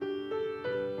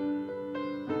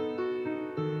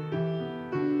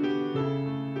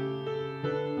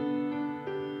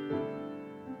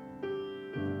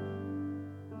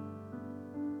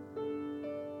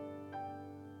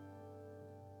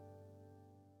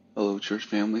Hello, church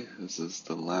family. This is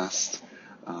the last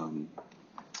um,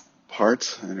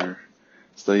 part in our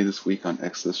study this week on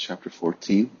Exodus chapter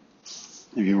 14. If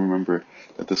you remember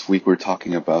that this week we're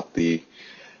talking about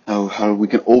how we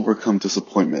can overcome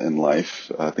disappointment in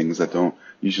life, things that don't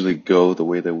usually go the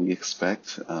way that we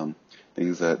expect,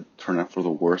 things that turn out for the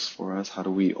worse for us. How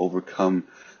do we overcome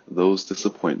those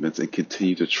disappointments and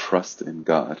continue to trust in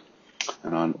God?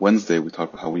 And on Wednesday, we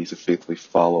talked about how we need to faithfully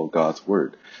follow God's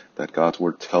word, that God's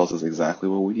word tells us exactly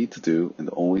what we need to do, and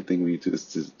the only thing we need to do is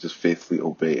to just faithfully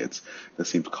obey it. That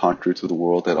seems contrary to the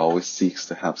world that always seeks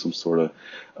to have some sort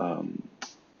of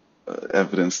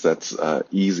evidence that's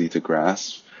easy to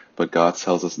grasp. But God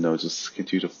tells us no, just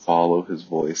continue to follow his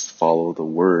voice, follow the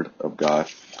word of God,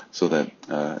 so that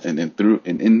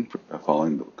in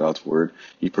following God's word,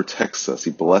 he protects us,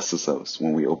 he blesses us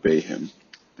when we obey him.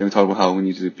 Then we talk about how we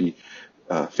need to be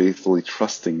faithfully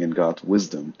trusting in God's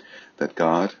wisdom, that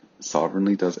God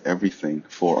sovereignly does everything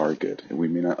for our good. And we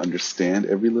may not understand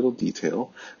every little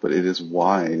detail, but it is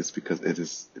wise because it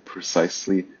is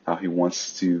precisely how he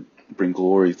wants to bring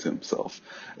glory to himself.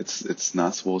 It's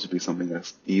not supposed to be something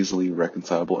that's easily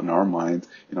reconcilable in our mind,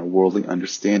 in our worldly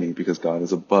understanding, because God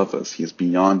is above us. He is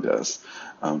beyond us.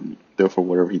 Therefore,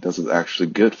 whatever he does is actually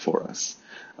good for us.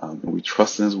 And we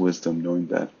trust in his wisdom, knowing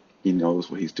that he knows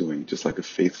what he's doing, just like a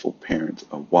faithful parent,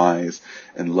 a wise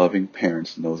and loving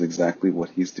parent knows exactly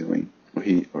what he's doing,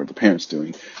 or the parent's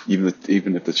doing, even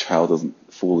if the child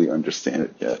doesn't fully understand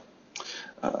it yet.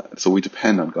 So we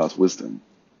depend on God's wisdom.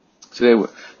 Today, we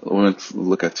want to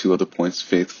look at two other points: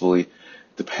 faithfully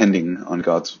depending on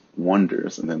God's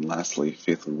wonders, and then lastly,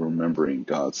 faithfully remembering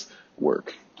God's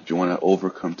work. If you want to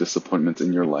overcome disappointments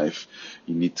in your life,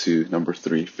 you need to, number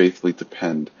 3, faithfully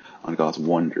depend on God's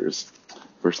wonders.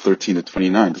 Verse 13 to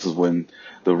 29, this is when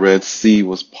the Red Sea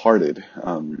was parted.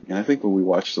 And I think when we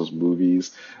watch those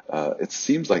movies, it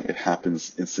seems like it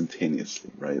happens instantaneously,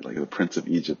 right? Like the Prince of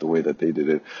Egypt, the way that they did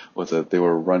it was that they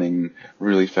were running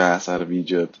really fast out of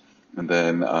Egypt. And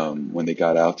then when they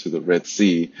got out to the Red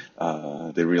Sea,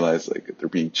 they realized like they're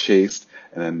being chased.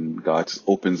 And then God just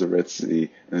opens the Red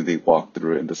Sea, and then they walk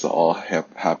through it. And this all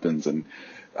happens and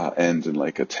ends in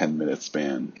like a 10-minute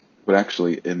span. But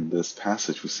actually, in this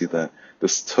passage, we see that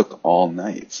this took all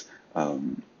night.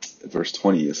 Verse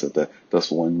 20 is that thus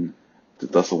the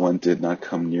one did not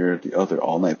come near the other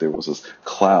all night. There was this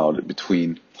cloud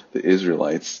between the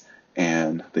Israelites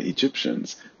and the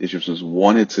Egyptians. The Egyptians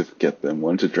wanted to get them,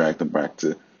 wanted to drag them back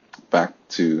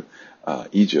to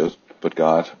Egypt, but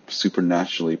God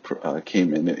supernaturally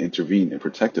came in and intervened and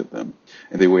protected them.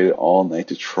 And they waited all night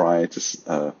to try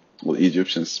to. The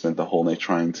Egyptians spent the whole night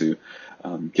trying to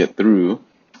get through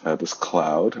this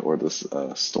cloud or this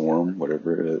storm,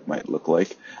 whatever it might look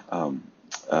like, and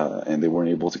they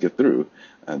weren't able to get through.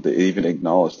 They even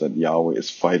acknowledged that Yahweh is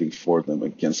fighting for them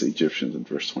against the Egyptians in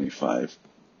verse 25.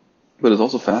 But it's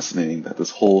also fascinating that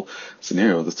this whole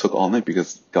scenario, this took all night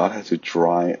because God had to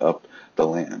dry up the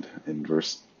land in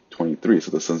verse 23.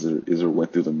 So the sons of Israel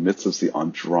went through the midst of the sea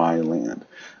on dry land.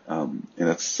 And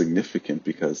that's significant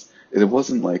because it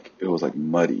wasn't like it was like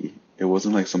muddy. It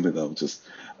wasn't like something that was just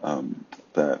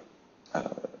that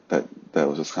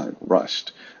was just kind of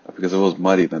rushed. Because if it was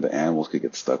muddy, then the animals could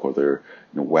get stuck, or their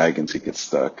wagons could get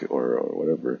stuck, or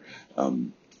whatever.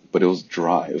 But it was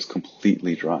dry. It was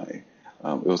completely dry.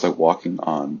 It was like walking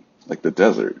on like the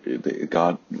desert.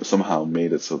 God somehow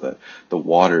made it so that the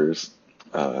waters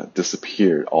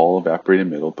disappeared, all evaporated in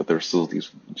the middle, but there were still these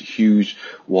huge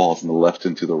walls on the left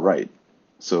and to the right.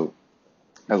 So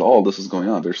as all of this is going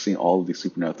on, they're seeing all of these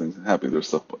supernatural things happening. There's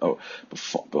stuff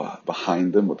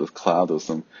behind them with the cloud. There's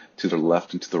some to the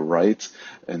left and to the right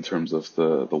in terms of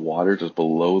the water just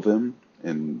below them,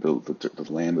 and the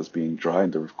land is being dry,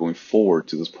 and they're going forward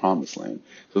to this promised land.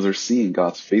 So they're seeing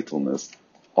God's faithfulness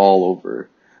all over,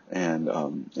 and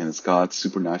it's God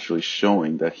supernaturally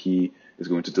showing that He is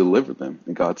going to deliver them,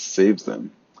 and God saves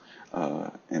them,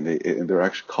 and they're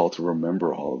actually called to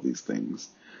remember all of these things.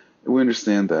 And we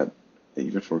understand that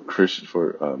even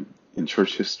in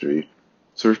church history,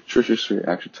 church history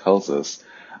actually tells us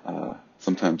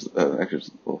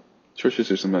church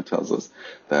history sometimes tells us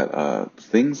that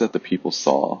things that the people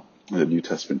saw in the New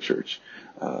Testament church,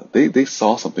 they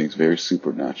saw something very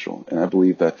supernatural. And I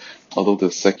believe that although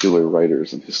the secular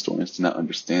writers and historians do not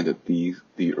understand it,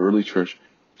 the early church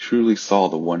truly saw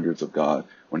the wonders of God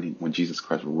when Jesus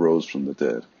Christ rose from the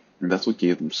dead. And that's what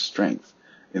gave them strength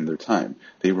in their time.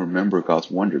 They remember God's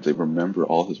wonders. They remember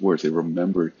all His words. They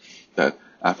remember that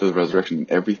after the resurrection,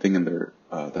 everything in their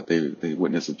that they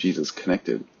witnessed of Jesus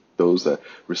connected. Those that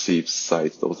received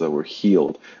sight, those that were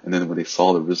healed, and then when they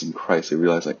saw the risen Christ, they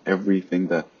realized that everything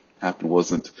that happened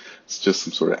wasn't just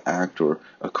some sort of act or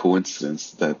a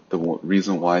coincidence, that the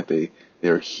reason why they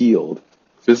are healed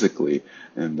physically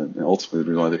and ultimately the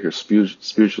reason why they're here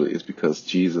spiritually is because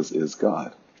Jesus is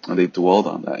God. And they dwelled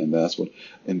on that, and that's what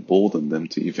emboldened them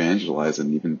to evangelize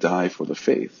and even die for the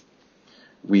faith.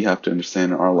 We have to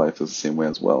understand in our life is the same way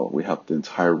as well. We have the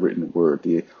entire written word,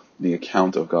 the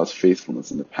account of God's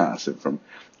faithfulness in the past, and from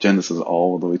Genesis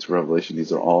all the way to Revelation.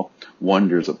 These are all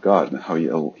wonders of God and how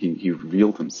he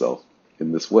revealed himself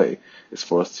in this way. It's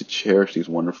for us to cherish these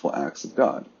wonderful acts of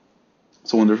God.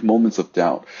 So when there's moments of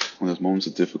doubt, when there's moments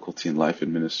of difficulty in life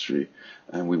and ministry,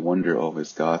 and we wonder, oh,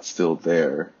 is God still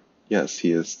there? Yes,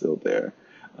 he is still there.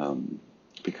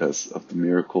 Because of the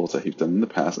miracles that he's done in the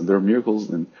past. And there are miracles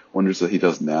and wonders that he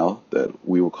does now that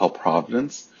we will call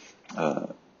providence.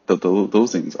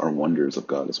 Those things are wonders of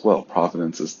God as well.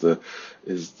 Providence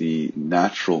is the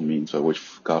natural means by which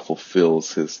God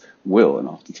fulfills his will. And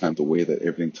oftentimes the way that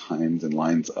everything times and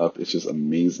lines up is just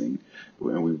amazing.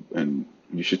 And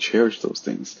you should cherish those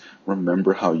things.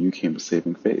 Remember how you came to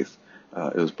saving faith.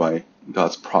 It was by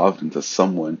God's providence that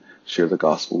someone shared the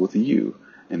gospel with you,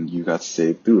 and you got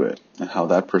saved through it. And how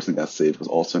that person got saved was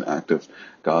also an act of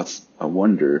God's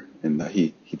wonder, in that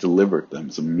he delivered them.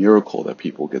 It's a miracle that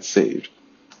people get saved.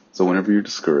 So whenever you're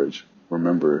discouraged,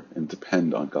 remember and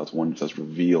depend on God's wonders as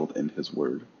revealed in his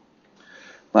word.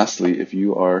 Lastly, if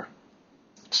you are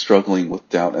struggling with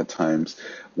doubt at times,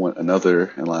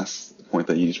 another and last point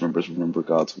that you need to remember is remember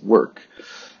God's work.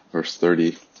 Verse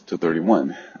 30 to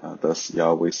 31. Thus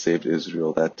Yahweh saved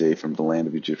Israel that day from the land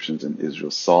of Egyptians, and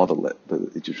Israel saw the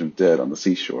Egyptians dead on the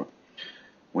seashore.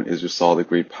 When Israel saw the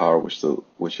great power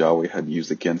which Yahweh had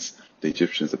used against the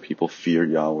Egyptians, the people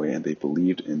feared Yahweh, and they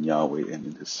believed in Yahweh and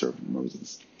in his servant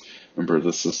Moses. Remember,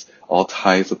 this is all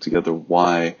ties up together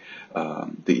why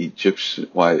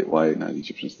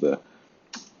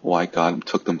why God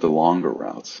took them the longer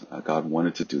route. God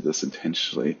wanted to do this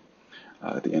intentionally.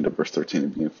 At the end of verse 13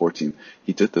 and beginning of 14,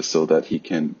 he did this so that he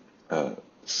can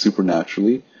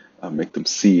supernaturally make them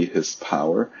see his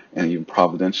power, and even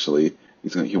providentially,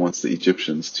 he wants the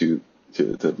Egyptians to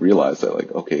realize that,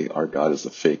 like, okay, our God is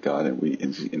a fake God,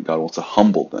 and God wants to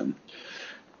humble them.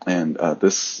 And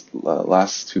this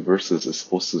last two verses is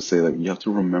supposed to say that you have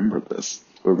to remember this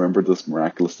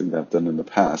miraculous thing that I've done in the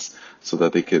past, so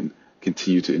that they can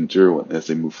continue to endure as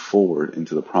they move forward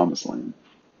into the promised land.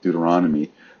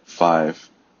 Deuteronomy 5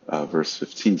 verse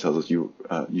 15 tells us, you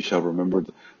shall remember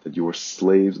that you were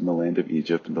slaves in the land of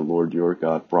Egypt, and the Lord your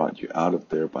God brought you out of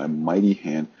there by a mighty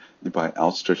hand and by an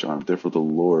outstretched arm. Therefore the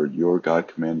Lord your God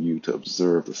commanded you to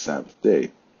observe the Sabbath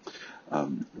day.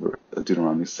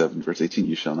 Deuteronomy 7 verse 18,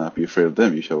 you shall not be afraid of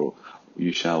them.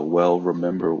 You shall well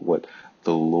remember what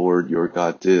the Lord your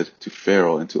God did to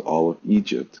Pharaoh and to all of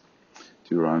Egypt.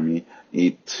 Deuteronomy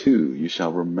 8:2, you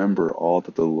shall remember all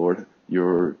that the Lord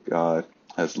your God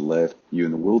has led you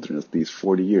in the wilderness these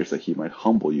 40 years, that he might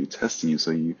humble you, testing you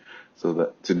so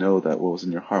that to know that what was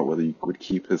in your heart, whether you would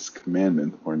keep his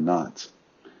commandment or not.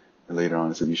 And later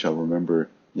on it said, you shall remember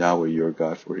Yahweh your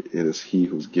God, for it is he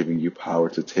who's giving you power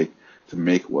to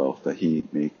make wealth, that he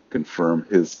may confirm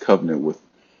his covenant with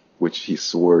which he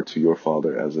swore to your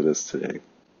father, as it is today.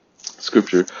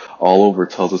 Scripture all over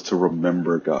tells us to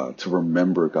remember God, to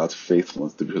remember God's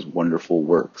faithfulness through his wonderful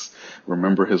works.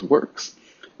 Remember his works.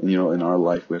 And in our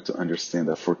life, we have to understand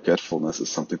that forgetfulness is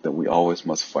something that we always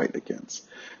must fight against.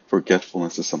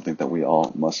 Forgetfulness is something that we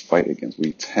all must fight against.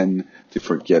 We tend to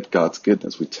forget God's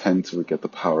goodness. We tend to forget the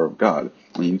power of God.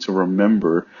 And you need to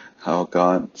remember how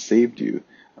God saved you.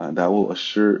 That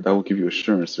will give you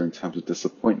assurance during times of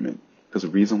disappointment. Because the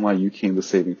reason why you came to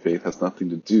saving faith has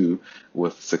nothing to do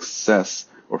with success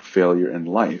or failure in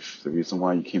life. The reason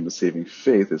why you came to saving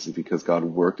faith is because God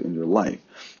worked in your life.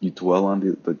 You dwell on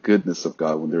the goodness of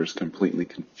God when there's completely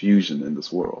confusion in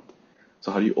this world.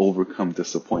 So how do you overcome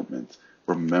disappointment?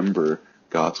 Remember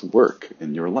God's work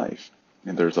in your life.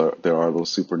 And there are those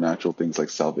supernatural things like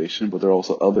salvation, but there are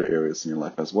also other areas in your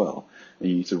life as well. And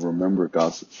you need to remember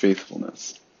God's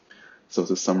faithfulness. So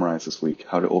to summarize this week,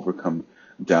 how to overcome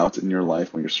doubt in your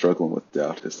life when you're struggling with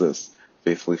doubt is this: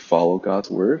 faithfully follow God's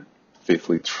word,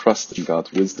 faithfully trust in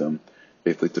God's wisdom,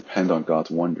 faithfully depend on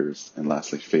God's wonders, and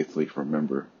lastly, faithfully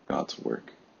remember God's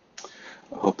work.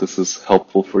 I hope this is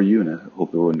helpful for you, and I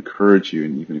hope it will encourage you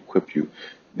and even equip you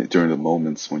during the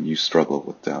moments when you struggle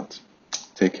with doubt.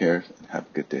 Take care and have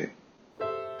a good day.